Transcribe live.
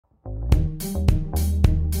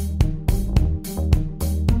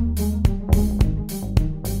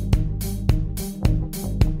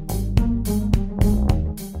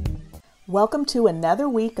Welcome to another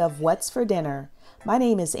week of What's for Dinner. My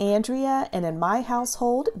name is Andrea, and in my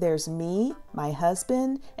household, there's me, my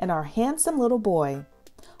husband, and our handsome little boy.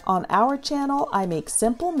 On our channel, I make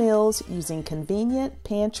simple meals using convenient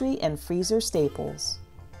pantry and freezer staples.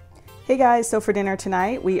 Hey guys, so for dinner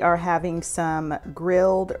tonight, we are having some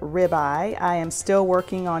grilled ribeye. I am still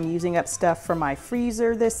working on using up stuff from my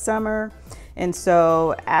freezer this summer. And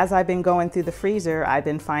so as I've been going through the freezer, I've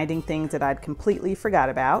been finding things that I'd completely forgot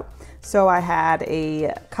about. So I had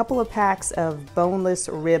a couple of packs of boneless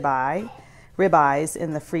ribeyes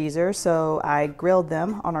in the freezer. So I grilled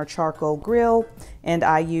them on our charcoal grill, and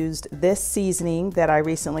I used this seasoning that I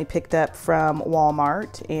recently picked up from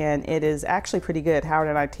Walmart, and it is actually pretty good. Howard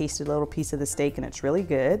and I tasted a little piece of the steak and it's really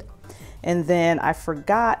good. And then I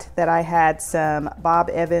forgot that I had some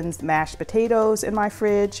Bob Evans mashed potatoes in my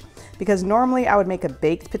fridge, because normally I would make a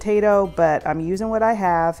baked potato, but I'm using what I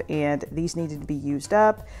have and these needed to be used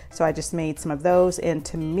up. So I just made some of those, and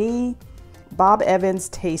to me, Bob Evans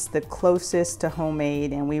tastes the closest to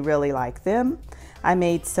homemade and we really like them. I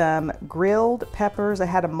made some grilled peppers. I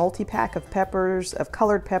had a multi-pack of peppers, of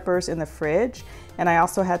colored peppers in the fridge, and I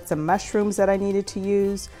also had some mushrooms that I needed to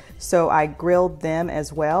use. So I grilled them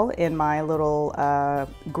as well in my little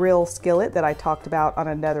grill skillet that I talked about on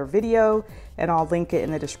another video, and I'll link it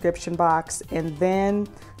in the description box. And then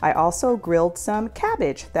I also grilled some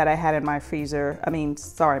cabbage that I had in my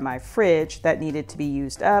my fridge that needed to be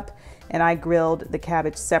used up. And I grilled the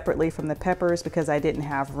cabbage separately from the peppers because I didn't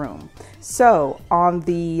have room. So on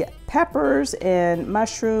the peppers and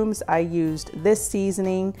mushrooms, I used this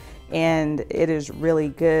seasoning and it is really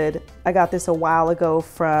good. I got this a while ago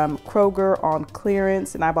from Kroger on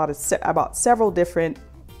clearance, and I bought several different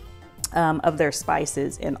of their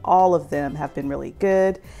spices, and all of them have been really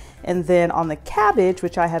good. And then on the cabbage,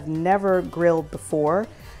 which I have never grilled before,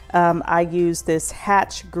 I used this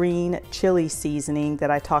Hatch green chili seasoning that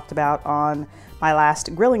I talked about on my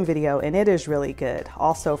last grilling video, and it is really good,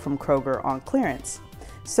 also from Kroger on clearance.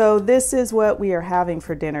 So this is what we are having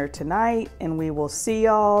for dinner tonight, and we will see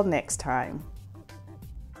y'all next time.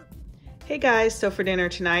 Hey guys, so for dinner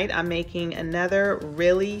tonight, I'm making another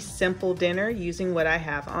really simple dinner using what I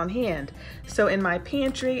have on hand. So in my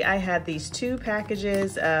pantry, I had these 2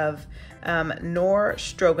 packages of Knorr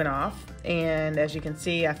Stroganoff, and as you can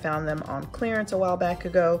see, I found them on clearance a while back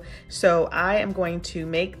ago. So I am going to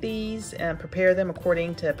make these and prepare them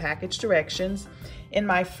according to package directions. In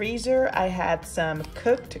my freezer, I had some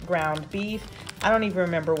cooked ground beef. I don't even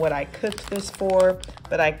remember what I cooked this for,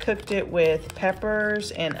 but I cooked it with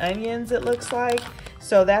peppers and onions, it looks like.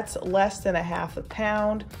 So that's less than a half a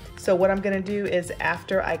pound. So what I'm gonna do is,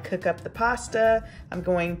 after I cook up the pasta, I'm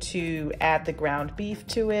going to add the ground beef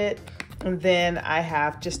to it. And then I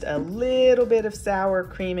have just a little bit of sour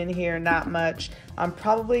cream in here, not much. I'm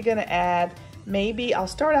probably gonna add, I'll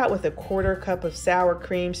start out with a 1/4 cup of sour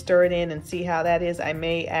cream, stir it in and see how that is. I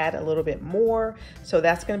may add a little bit more. So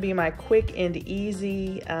that's gonna be my quick and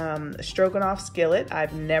easy stroganoff skillet.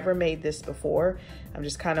 I've never made this before. I'm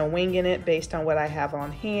just kind of winging it based on what I have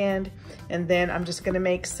on hand. And then I'm just gonna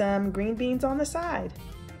make some green beans on the side.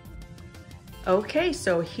 Okay,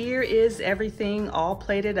 so here is everything all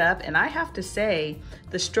plated up, and I have to say,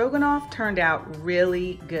 the stroganoff turned out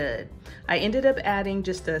really good. I ended up adding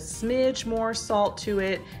just a smidge more salt to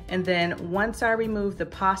it, and then once I removed the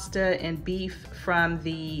pasta and beef from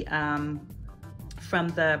the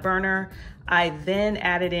burner, I then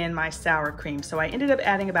added in my sour cream. So I ended up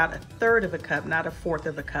adding about 1/3 of a cup, not 1/4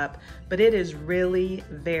 of a cup, but it is really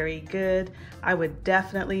very good. I would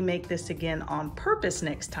definitely make this again on purpose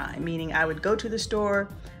next time, meaning I would go to the store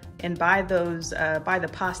and buy the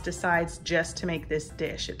pasta sides just to make this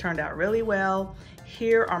dish. It turned out really well.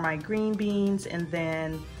 Here are my green beans, and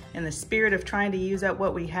then in the spirit of trying to use up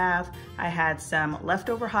what we have, I had some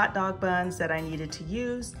leftover hot dog buns that I needed to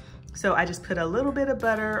use. So I just put a little bit of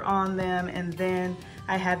butter on them, and then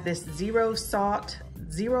I had this zero salt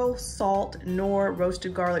Knorr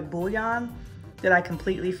roasted garlic bouillon that I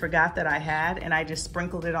completely forgot that I had, and I just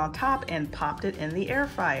sprinkled it on top and popped it in the air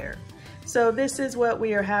fryer. So this is what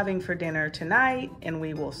we are having for dinner tonight, and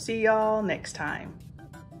we will see y'all next time.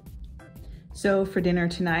 So for dinner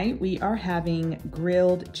tonight, we are having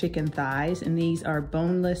grilled chicken thighs, and these are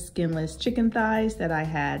boneless, skinless chicken thighs that I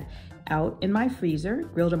had out in my freezer,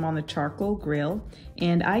 grilled them on the charcoal grill.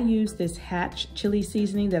 And I used this Hatch chili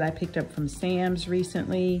seasoning that I picked up from Sam's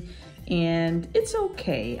recently, and it's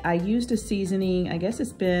okay. I used a seasoning, I guess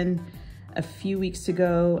it's been a few weeks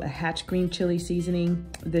ago, a hatch green chili seasoning,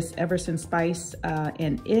 this Everson Spice,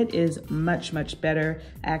 and it is much, much better.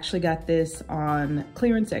 I actually got this on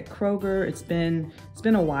clearance at Kroger. It's been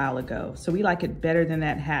a while ago. So we like it better than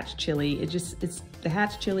that hatch chili. The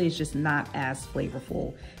hatch chili is just not as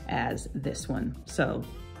flavorful as this one. So,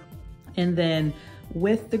 and then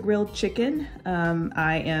with the grilled chicken,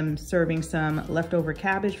 I am serving some leftover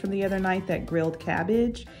cabbage from the other night, that grilled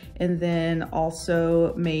cabbage, and then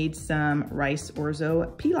also made some rice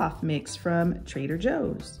orzo pilaf mix from Trader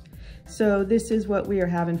Joe's. So this is what we are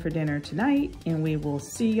having for dinner tonight, and we will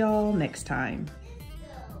see y'all next time.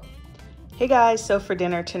 Hey guys, so for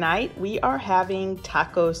dinner tonight, we are having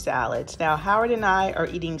taco salads. Now, Howard and I are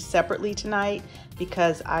eating separately tonight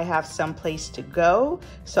because I have someplace to go.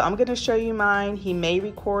 So I'm gonna show you mine. He may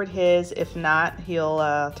record his. If not,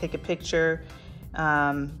 he'll take a picture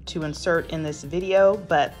to insert in this video.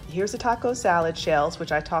 But here's the taco salad shells,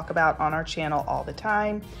 which I talk about on our channel all the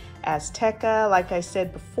time. Azteca, like I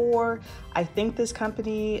said before, I think this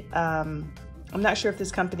company, I'm not sure if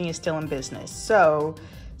this company is still in business. So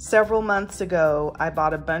several months ago, I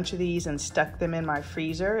bought a bunch of these and stuck them in my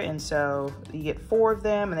freezer. And so you get 4 of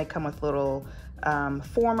them and they come with little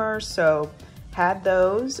formers. So had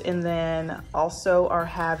those, and then also are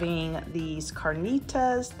having these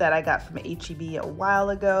carnitas that I got from HEB a while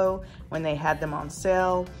ago when they had them on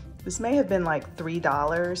sale. This may have been like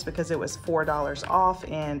 $3 because it was $4 off,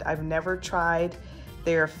 and I've never tried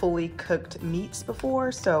their fully cooked meats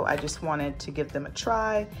before, so I just wanted to give them a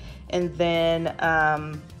try. And then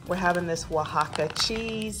we're having this Oaxaca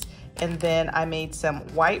cheese, and then I made some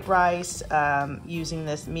white rice using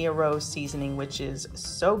this Mia Rose seasoning, which is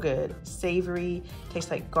so good, savory, tastes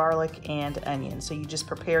like garlic and onion. So you just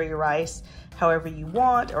prepare your rice however you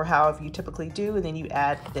want or however you typically do, and then you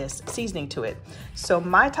add this seasoning to it. So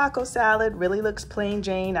my taco salad really looks plain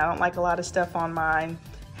Jane. I don't like a lot of stuff on mine.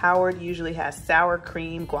 Howard usually has sour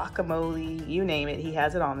cream, guacamole, you name it, he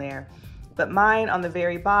has it on there. But mine on the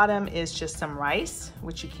very bottom is just some rice,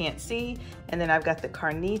 which you can't see. And then I've got the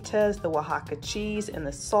carnitas, the Oaxaca cheese, and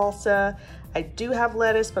the salsa. I do have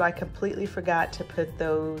lettuce, but I completely forgot to put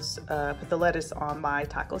the lettuce on my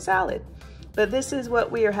taco salad. But this is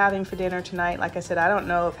what we are having for dinner tonight. Like I said, I don't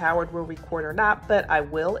know if Howard will record or not, but I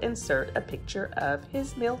will insert a picture of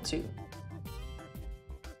his meal too.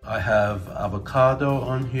 I have avocado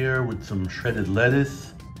on here with some shredded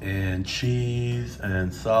lettuce and cheese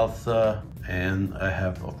and salsa, and I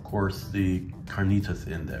have, of course, the carnitas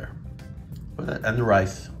in there, and the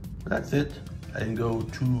rice. But that's it. I didn't go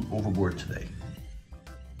too overboard today.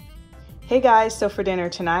 Hey guys, so for dinner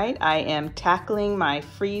tonight, I am tackling my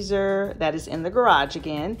freezer that is in the garage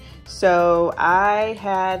again. So I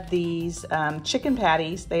had these chicken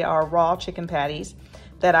patties. They are raw chicken patties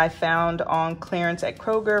that I found on clearance at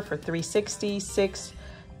Kroger for $3.60, 6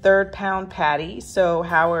 third-pound patties. So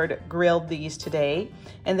Howard grilled these today.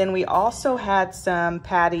 And then we also had some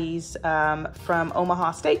patties from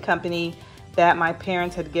Omaha Steak Company that my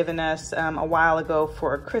parents had given us a while ago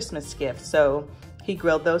for a Christmas gift. So he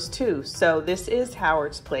grilled those too. So this is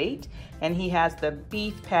Howard's plate, and he has the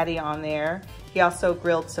beef patty on there. He also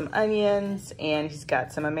grilled some onions, and he's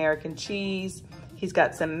got some American cheese. He's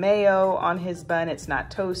got some mayo on his bun, it's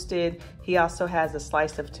not toasted. He also has a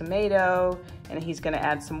slice of tomato, and he's gonna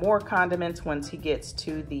add some more condiments once he gets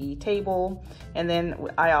to the table. And then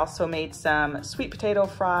I also made some sweet potato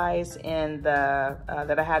fries in the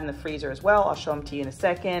that I had in the freezer as well. I'll show them to you in a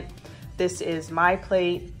second. This is my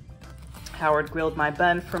plate. Howard grilled my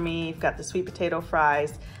bun for me. I've got the sweet potato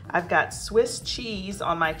fries. I've got Swiss cheese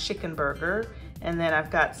on my chicken burger. And then I've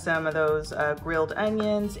got some of those grilled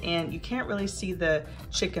onions, and you can't really see the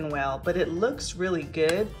chicken well, but it looks really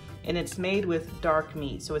good. And it's made with dark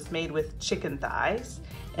meat, so it's made with chicken thighs.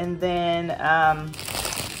 And then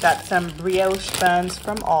got some brioche buns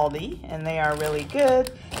from Aldi, and they are really good.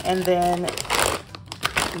 And then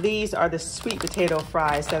these are the sweet potato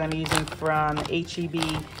fries that I'm using from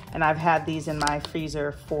HEB, and I've had these in my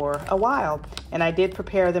freezer for a while. And I did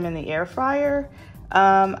prepare them in the air fryer.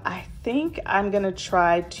 I think I'm gonna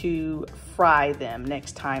try to fry them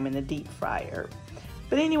next time in the deep fryer.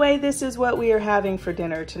 But anyway, this is what we are having for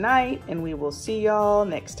dinner tonight, and we will see y'all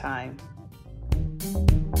next time.